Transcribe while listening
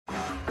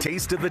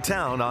Taste of the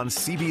Town on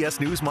CBS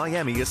News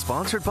Miami is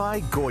sponsored by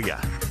Goya.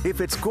 If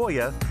it's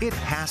Goya, it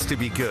has to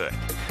be good.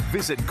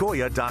 Visit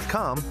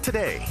Goya.com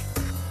today.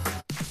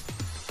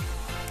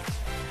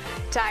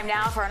 Time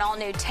now for an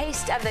all-new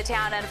Taste of the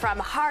Town, and from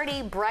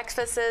hearty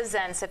breakfasts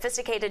and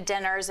sophisticated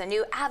dinners, a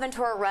new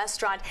Aventura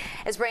restaurant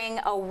is bringing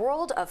a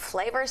world of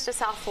flavors to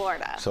South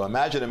Florida. So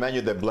imagine a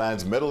menu that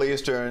blends Middle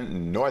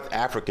Eastern, North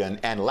African,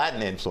 and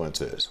Latin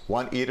influences.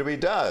 One eatery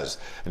does,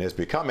 and is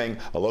becoming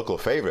a local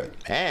favorite,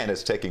 and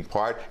it's taking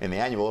part in the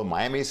annual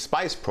Miami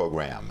Spice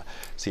program.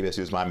 CBS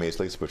News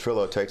Miami's Lisa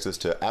Petrillo takes us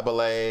to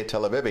Abbalé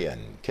Tel Avivian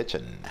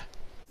Kitchen.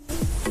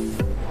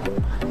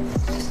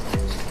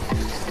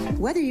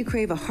 Whether you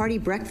crave a hearty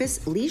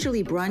breakfast,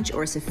 leisurely brunch,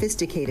 or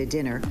sophisticated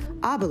dinner,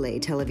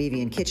 Abbalé Tel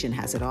Avivian Kitchen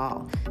has it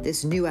all.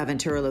 This new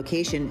Aventura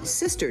location,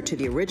 sister to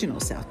the original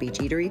South Beach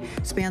Eatery,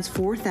 spans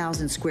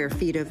 4,000 square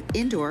feet of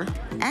indoor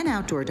and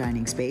outdoor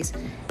dining space.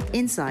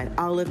 Inside,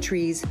 olive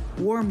trees,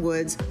 warm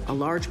woods, a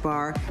large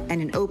bar,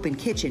 and an open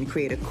kitchen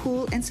create a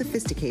cool and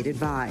sophisticated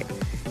vibe.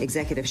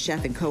 Executive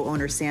chef and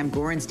co-owner Sam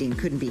Gorenstein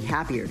couldn't be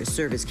happier to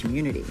serve his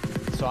community.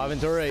 So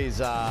Aventura is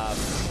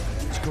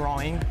it's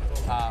growing.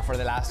 For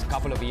the last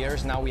couple of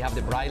years. Now we have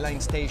the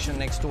Brightline station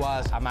next to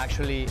us. I'm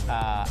actually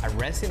a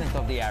resident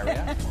of the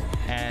area,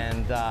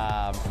 and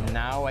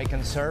now I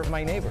can serve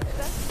my neighbors.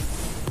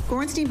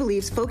 Gorenstein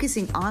believes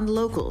focusing on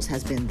locals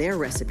has been their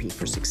recipe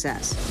for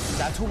success.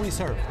 That's who we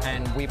serve,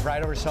 and we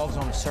pride ourselves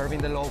on serving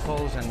the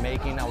locals and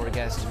making our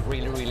guests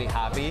really, really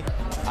happy,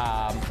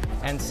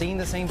 and seeing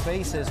the same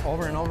faces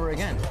over and over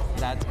again.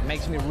 That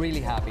makes me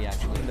really happy,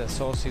 actually. The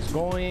sauce is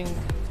going.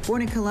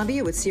 Born in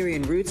Colombia with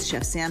Syrian roots,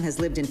 Chef Sam has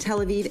lived in Tel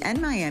Aviv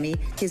and Miami.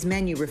 His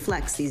menu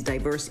reflects these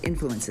diverse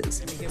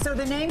influences. So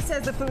the name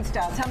says the food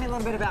style. Tell me a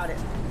little bit about it.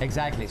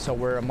 Exactly. So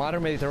we're a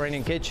modern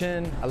Mediterranean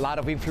kitchen, a lot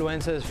of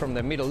influences from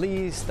the Middle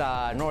East,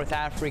 North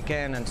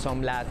African, and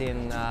some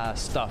Latin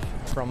stuff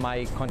from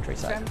my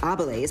countryside.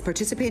 Abbalé is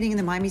participating in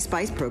the Miami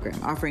Spice program,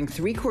 offering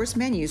 3-course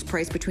menus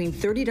priced between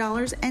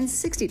 $30 and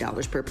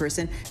 $60 per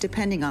person,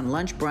 depending on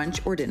lunch, brunch,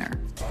 or dinner.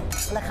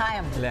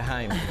 L'chaim.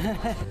 L'chaim.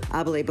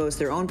 Abbalé boasts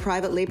their own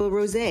private label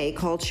rosé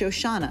called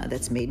Shoshana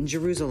that's made in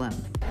Jerusalem.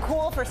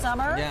 Cool for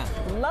summer. Yeah.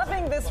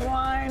 Loving this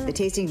wine. The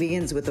tasting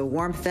begins with a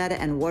warm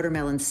feta and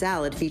watermelon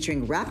salad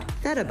featuring wrapped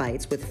feta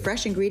bites with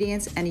fresh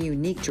ingredients and a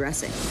unique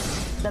dressing.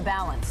 The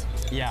balance.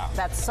 Yeah.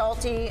 That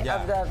salty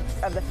of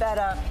the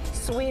feta,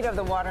 sweet of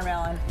the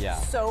watermelon. Yeah.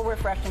 So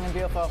refreshing and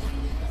beautiful.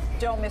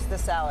 Don't miss the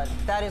salad.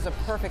 That is a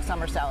perfect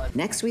summer salad.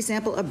 Next, we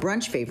sample a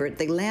brunch favorite,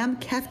 the lamb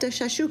kefta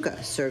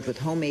shashuka, served with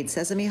homemade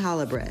sesame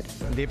challah bread.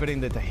 Dip it in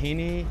the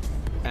tahini,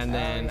 and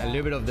then a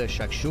little bit of the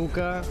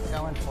shakshuka.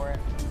 Going for it.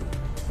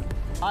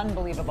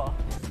 Unbelievable.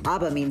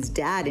 Abba means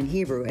dad in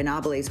Hebrew, and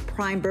Abbalé's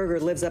prime burger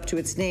lives up to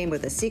its name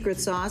with a secret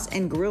sauce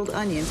and grilled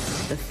onions.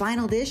 The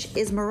final dish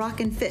is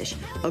Moroccan fish,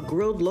 a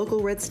grilled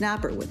local red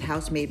snapper with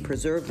house-made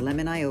preserved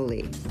lemon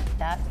aioli.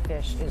 That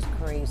fish is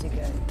crazy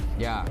good.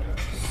 Yeah.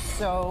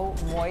 So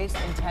moist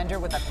and tender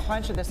with a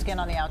crunch of the skin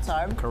on the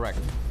outside. Correct.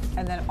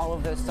 And then all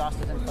of those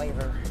sauces and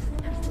flavor.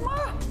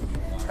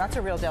 That's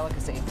a real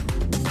delicacy.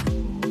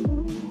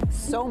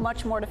 So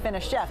much more to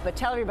finish, Chef, but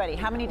tell everybody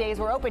how many days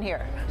we're open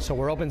here. So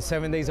we're open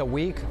 7 days a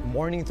week,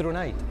 morning through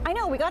night. I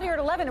know, we got here at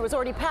 11, it was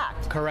already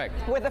packed. Correct.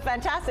 With a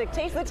fantastic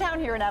Taste of the Town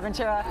here in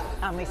Aventura,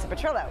 I'm Lisa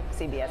Petrillo,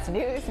 CBS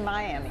News,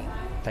 Miami.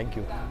 Thank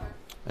you.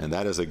 And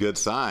that is a good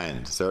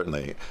sign,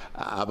 certainly.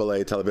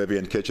 Abbalé Tel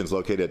Avivian Kitchen is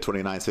located at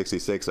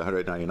 2966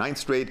 199th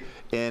Street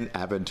in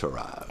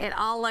Aventura. It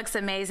all looks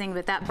amazing,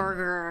 but that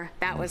burger,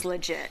 that was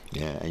legit.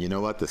 Yeah, and you know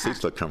what? The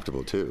seats look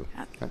comfortable, too.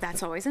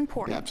 That's always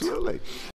important. Yeah, absolutely.